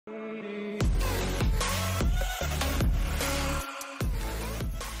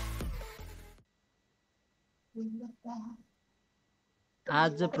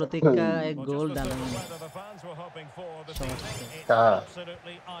आज प्रतीक का एक गोल डाला मैंने कहाँ?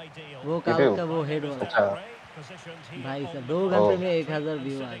 वो कल का वो हेड वाला। अच्छा भाई साहब 2 घंटे में 1000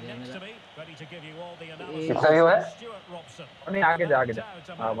 व्यू आ गया मेरा। कितना व्यू है? नहीं आगे जा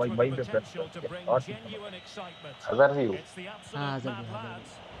हाँ वही पे प्रेस और 1000 व्यू। हाँ 1000 व्यू।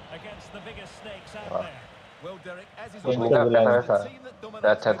 कुछ नहीं करता था ऐसा।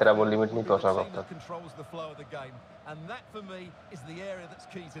 अच्छा तेरा वो लिमिट नहीं पहुंचा अब तक।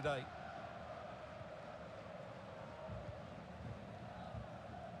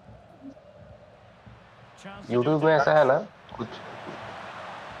 YouTube में ऐसा है ना कुछ।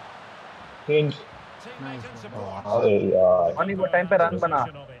 अरे यार पानी वो टाइम पे रन बना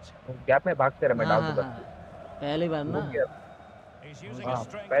गैप में भागते रहे मैं डाल दूंगा पहली बार ना हाँ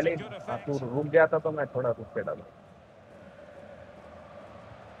पहले तू रुक गया था तो मैं थोड़ा रुक के डाला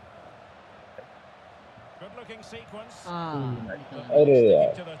अरे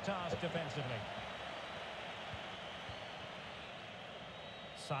यार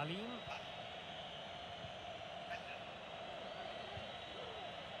Salim.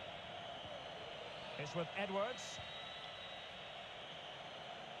 It's with Edwards.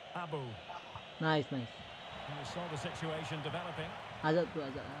 Abu. Nice. You saw the situation developing. आजा तू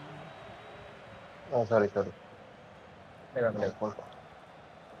आजा। Oh sorry. मेरा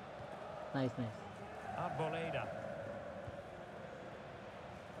Nice. Arboleda.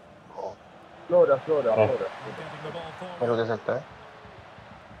 Slow down. Getting the ball forward. मेरे को दे सकता है?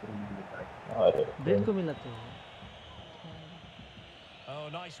 ब्रेन को मिला तो। Oh,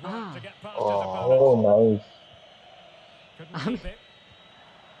 nice work to get past his Oh, opponent. nice. Couldn't keep it.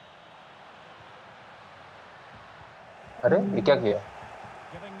 अरे ये क्या किया?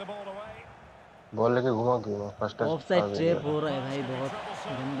 Giving the ball away. Ball लेके घुमा क्यों? फर्स्ट टच ऑफसाइड ट्रैप हो रहा है भाई बहुत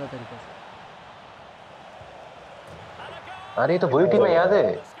गंदा तरीके से। अरे तो वही टीम है याद है?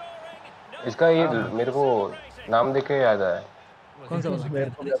 इसका ये मेरे को नाम देख के याद आया। कौन सा वाला? मेरे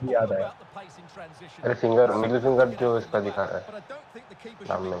को भी अभी याद आया अरे फिंगर मिडिल फिंगर जो इसका दिखा रहा है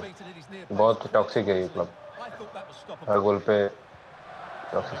नाम में बहुत टॉक्सिक है ये क्लब। हर गोल पे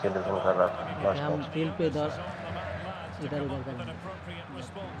टॉक्सिक से डिफेंड कर रहा था लास्ट हम मैच। फील्ड पे इधर कर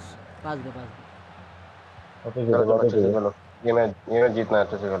पास दे चलो अच्छे से खेलो। ये मैच जीतना है,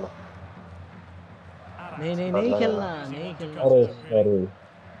 अच्छे से खेलो। नहीं खेलना अरे सॉरी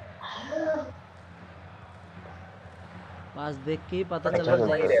पास देख के ही पता अच्छा चला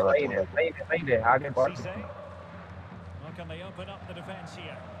खेलता है, जाएगा। सही है आगे बहुत Well, can they open up the defense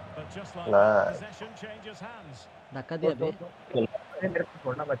here? But just like Nah. that, possession changes hands. धक्का दिया बे। मेरे को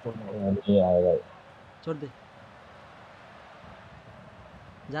छोड़ना मत छोड़ना नहीं आएगा छोड़ दे।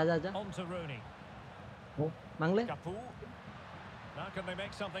 जा On to Rooney. मांग ले। Capu. Now can they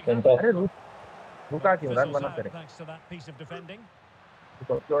make something Center. happen? अरे रुका क्यों रन बना तेरे Thanks to that piece of defending.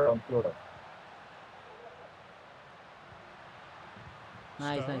 slow down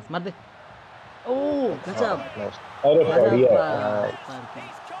nice मार दे। ओह गजब। अरे बढ़िया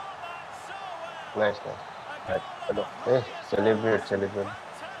नाइस चलो सेलिब्रेट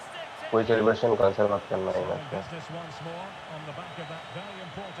कोई सेलिब्रेशन कैंसिल मत करना है मैच में।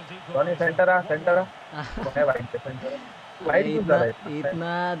 टोनी सेंटर है वाइड सेंटर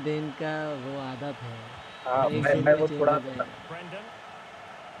इतना दिन का वो आदत है। हां मैं वो थोड़ा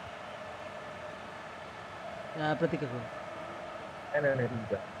प्रतीक को नहीं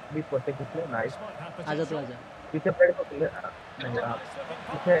बीच पोस्टे कुछ नाइस आजा तू आजा पीछे पेड़ को पीछे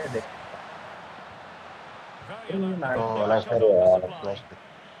देख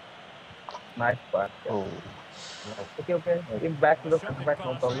nice pass okay in back to the front back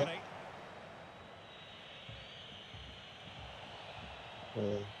no problem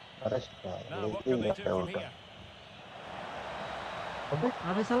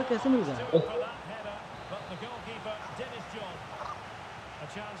अबे साला कैसे मिल गया?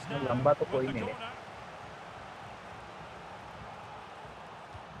 लंबा तो कोई नहीं है।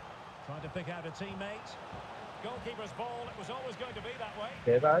 Trying to pick out a teammate. Goalkeeper's ball. It was always going to be that way.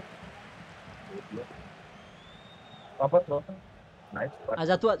 देगा वापस लो नाइस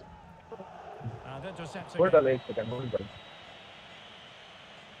आजा तू आजा And intercepts होल्ड again. कर एक सेकंड होल्ड कर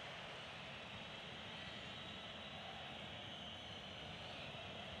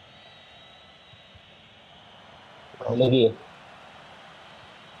लगी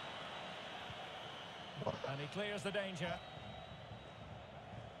And he clears the danger.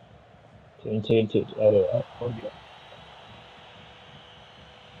 ठीक अरे यार हो गया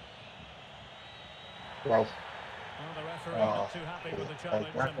nice Well, the referee not too happy with the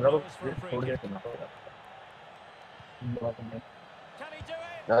challenge and थोड़ा goes for a free छोड़ दिया kick. सुना Can he do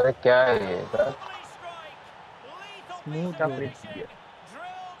it? अरे क्या है ये Lovely strike. Lethal स्मूथ का गोल प्रेस किया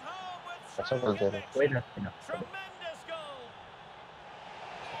Drilled home with अच्छा such बोलते हैं कोई conviction. ना Tremendous goal.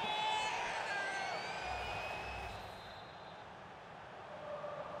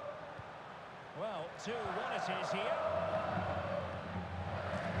 Well, 2-1 it is here.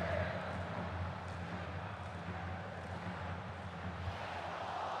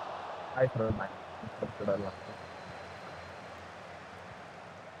 I throw man थोड़ा ला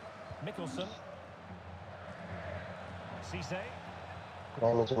Mickelson. Cisse.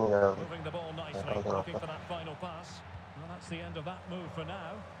 मैं नीचे नहीं जा Moving the ball nicely, रहा looking हूँ for that final pass. Well, that's the end of that move for now.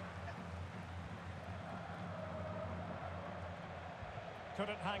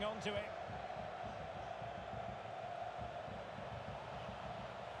 Couldn't hang on to it.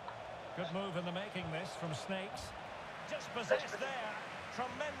 Good move in the making this from Snakes. Just possessed there.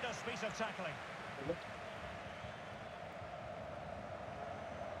 Tremendous piece of tackling.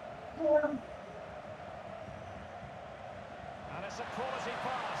 And it's a quality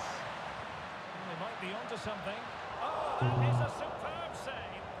pass. Well, they might be onto something. Oh, that is a superb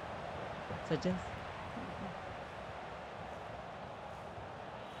save. Sachin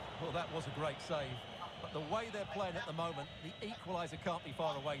Well, that was a great save. But the way they're playing at the moment, the equaliser can't be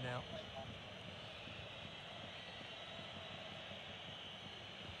far away now.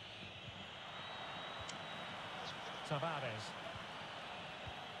 Tavares.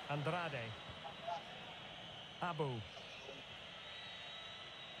 Andrade. Abu.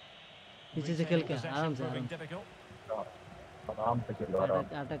 पीछे से खेल के Retaining आराम possession से proving आराम से difficult. आराम से खेलो आराम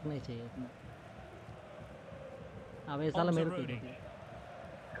अटक नहीं चाहिए इतना अब ये साला On to मेरे को Rooney.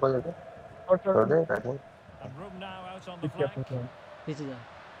 छोड़ दे और छोड़ दे batting And room now out on the पीछे flank. अपने पीछे जा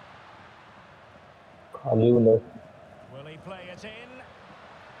खाली उधर Will he play it in?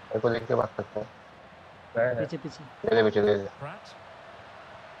 मेरे को देख के बात करते हैं पीछे पीछे ले पीछे ले Pratt.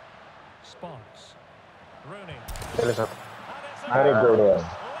 Sparks. Rooney. ले सब And it's a अरे goal. गुड यार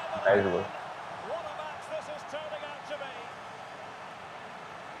Level Very again. good. What a match this is turning out to be.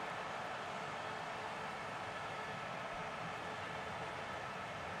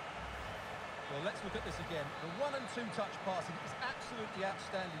 Well, let's look at this again. The 1 and 2 touch passing is absolutely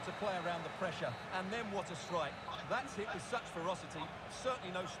outstanding to play around the pressure. And then what a strike. That's hit with such ferocity.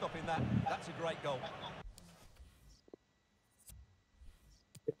 Certainly no stopping that. That's a great goal.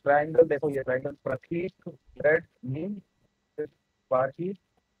 Triangle देखो ये triangle प्रतीक red नीम party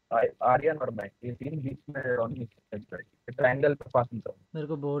Aryan और मैं ये तीन बीच में Ronnie triangle पे पास नहीं करो मेरे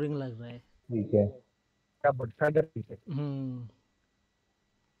को बोरिंग लग रहा है ठीक है क्या बढ़ता है पीछे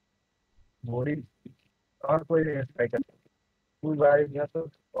बोरी और कोई नहीं स्ट्राइकर तू बाहर गया तो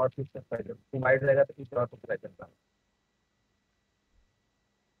और पीछे स्ट्राइकर तू माइट रहेगा तो पीछे और स्ट्राइकर था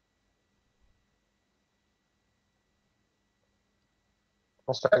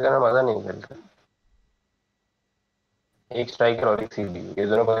स्ट्राइकर में मजा नहीं खेलता एक स्ट्राइकर और एक सीडी ये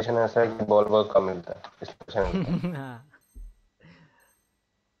दोनों पोजीशन में ऐसा है कि बॉल बहुत कम मिलता है इस पोजीशन में हाँ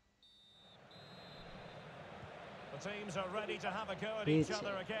The teams are ready to have a go at each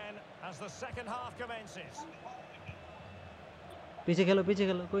other again as the second half commences. पीछे खेलो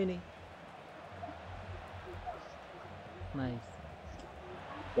कोई नहीं नाइस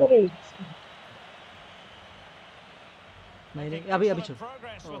नहीं अभी Excellent छोड़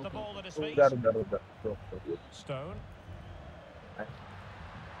progress with the ball at his feet. उधर Stone.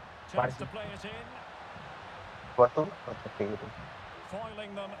 Chance Party. to play it in, what तो ठीक है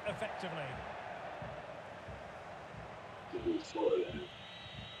foiling them effectively.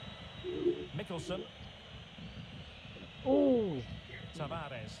 Mickelson. ओह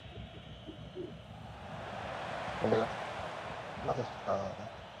Tavares. मिला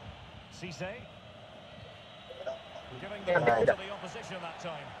Cisse. Giving the ball to the opposition that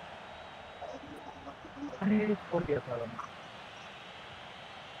time. अरे छोड़ दिया था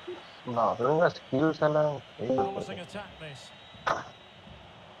ना उनका स्किल्स है ना Promising attack this.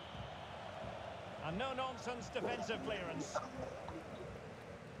 And no nonsense defensive clearance.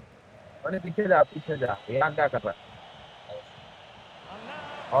 अरे पीछे जा यहाँ क्या कर रहा है And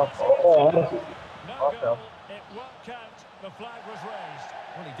now Off, no off, goal. off. It won't count. The flag was raised.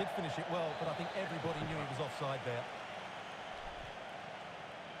 Well, he did finish it well, but I think everybody knew he was offside there.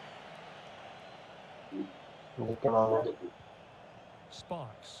 देख के मांगो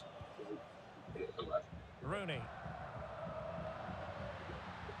Sparks. Rooney.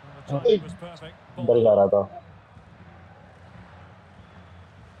 Well, the timing was perfect. बल जा रहा था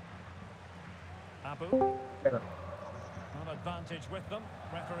Abu. Not advantage with them.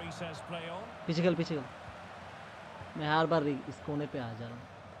 Referee says play on. पीछे खेल मैं हर बार इस कोने पे आ जा रहा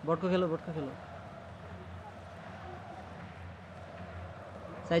हूँ बोट को खेलो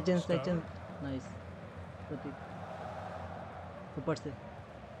सचिन नाइस प्रतीक ऊपर से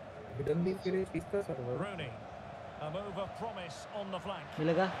Suddenly फिर इसका server Rooney. A move of promise on the flank.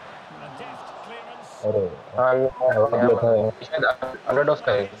 मिलेगा। A deft clearance. अरे हाँ ये हो नया गया था माल शायद अंडरडॉग्स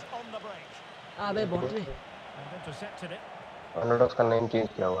का है। It's on the break. अबे बहुत रे। And intercepted it. अंडरडॉग्स का नेम चेंज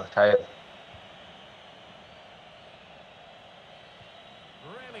किया हुआ शायद।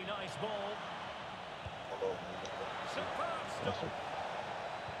 Really nice ball. Superb stop.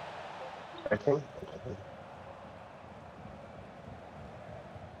 I think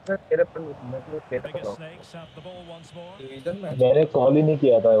तेरे पर मतलब तेरे Biggest पर snakes have the ball once more. Division match मैंने कॉल ही नहीं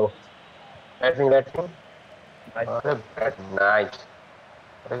किया था वो। अरे बैट नाइस।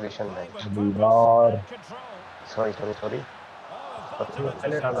 अरे vision Playing with nice. purpose दीवार and control. Sorry Oh, a bottom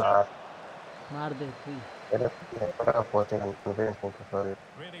अरे interception. यार मार दे थ्री। मेरे पता पहुंचे कॉन्फिडेंस नहीं था sorry.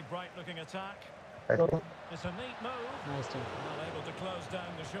 Really bright looking attack. I think It's a neat move. Nice time. Well able to close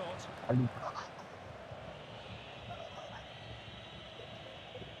down the shot.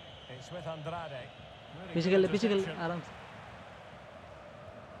 It's with Andrade. Really पीछे good खेल पीछे खेल interception. आराम से।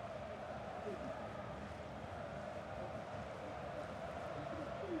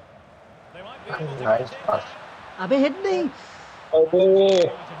 They might be able to nice get in pass. now. अबे head नहीं। अरे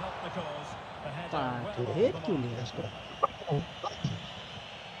Trying to help the cause. The header party well head off the क्यों mark. लिया उसको?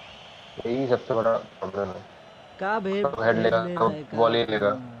 यही सबसे बड़ा प्रॉब्लम है। कब हेड कब हेड हेड लेगा लेना है कब बॉल ही कब? लेगा।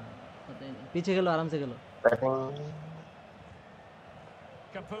 हाँ, पता ही नहीं। पीछे खेलो आराम से खेलो। Batting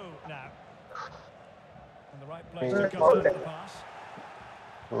Capu now. In the right place to नहीं, cut ball out ले। the pass.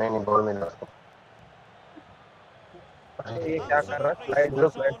 नहीं बॉल मिला उसको। ये क्या कर रहा है Absolutely slide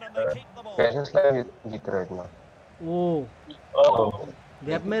spot slide on and कर they रहा keep the ball. कैसे स्लाइड जीत रहा है इतना। ओ ओह,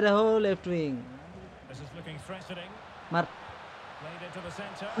 गैप में रहो left wing. This is looking threatening. मार। Played into the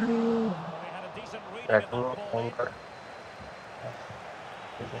centre. Well, they had a decent reading of that ball batting in. कर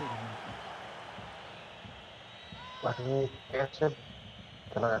अरे कैसे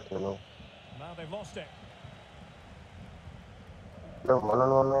चला जाते हैं लोग। Now they've lost it. लोग वन ऑन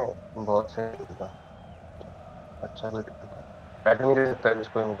वन में बहुत से खेलता अच्छा भी खेलता। बैटिंग नहीं सकता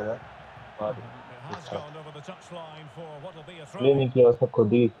जिसको ही मिलेगा। It has अच्छा gone over the touchline for what will be a throw play in. नहीं किया उसने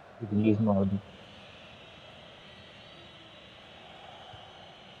खुद ही रिलीज मार दी।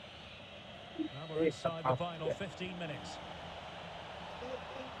 Now we're inside the final 15 minutes.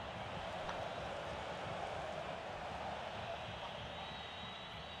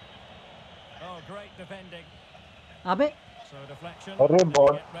 Oh, great defending. अबे So deflection. अरे They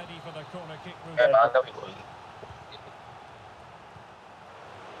ball get ready for the corner kick मैं routine. बात अभी कोई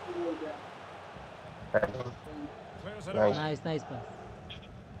batting Clears it nice. away. Nice nice पास।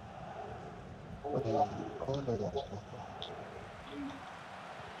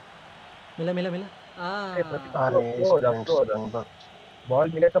 मिला मिला मिला। अरे स्प्रिंट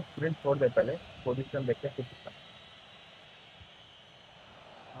बॉल मिले तो प्रिंट छोड़ दे पहले पोजीशन देख के फिर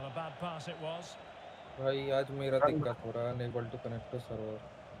Well, a bad pass it was. भाई आज मेरा दिक्कत हो रहा है unable to connect to server.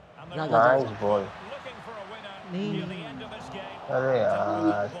 And जा they're जा जा नाइस जा। Ball. looking for a winner नहीं near the end of this game. अरे Dealt with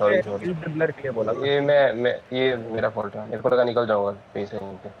यार that sorry ball sorry comfortably. Dribbler के लिए बोला था ये मैं ये मेरा फॉल्ट है। मेरे को लगा निकल जाऊंगा सही से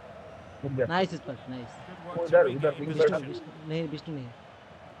नहीं थे। रुक जा nice spike nice. Good work to उधर regain विंग बिष्णु बैठा possession. बिष्णु नहीं बिष्णु नहीं है।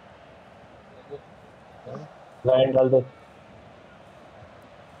 लाइन डाल दे।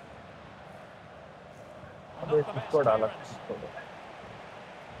 अबे Not the best इसको डाला clearance.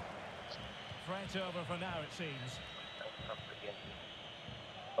 Threat over for now, it seems.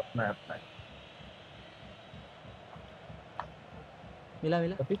 अपना अपना मिला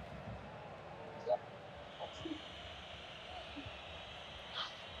मिला।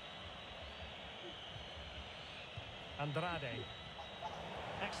 Andrade.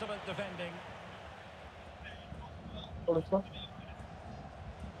 Excellent defending. थोड़ा सा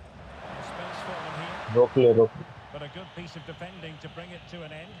Space for them here. रोक ले रोक। But a good piece of defending to bring it to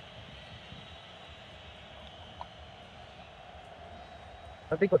an end.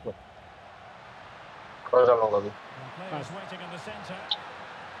 अति को तो कौन सा लोग अभी And players waiting in the centre.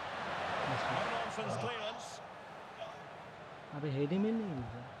 No nonsense clearance. अबे हेड ही में नहीं मिल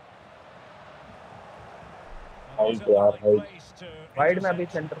रहा। And he's in the यार, right height. place to wide में अभी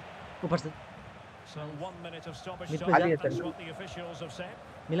intercept. सेंटर ऊपर से So 1 minute of stoppage Mid पे time. जा। That's what the officials have said.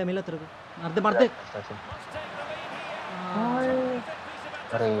 मिला मिला तेरे को। मार दे मार दे। Must take the lead here. हाँ। Terrific piece of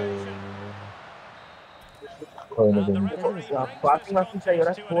अरे anticipation. कोई नहीं And the देंगे। referee brings passing this washing चाहिए contest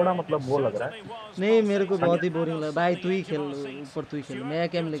रहा to an थोड़ा end. मतलब It वो लग रहा है certainly was नहीं not मेरे को sensational. बहुत ही बोरिंग लगा। भाई On तू ही the खेल edge of our seats. ऊपर तू ही खेल। Stuart, मैं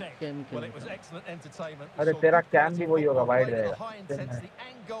cam your take? Cam Well, it was खेल। excellent entertainment. अरे We saw तेरा good कैम भी quality वही होगा football wide played at a रहेगा high intensity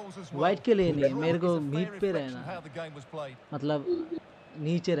and goals as well. White के लिए नहीं The मेरे draw को is a मीट fair पे reflection रहना of how the game was played. मतलब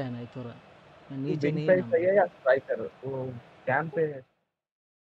नीचे रहना है थोड़ा। मैं तू नीचे विंग नहीं पे रहना। चाहिए या स्ट्राइकर वो कैम पे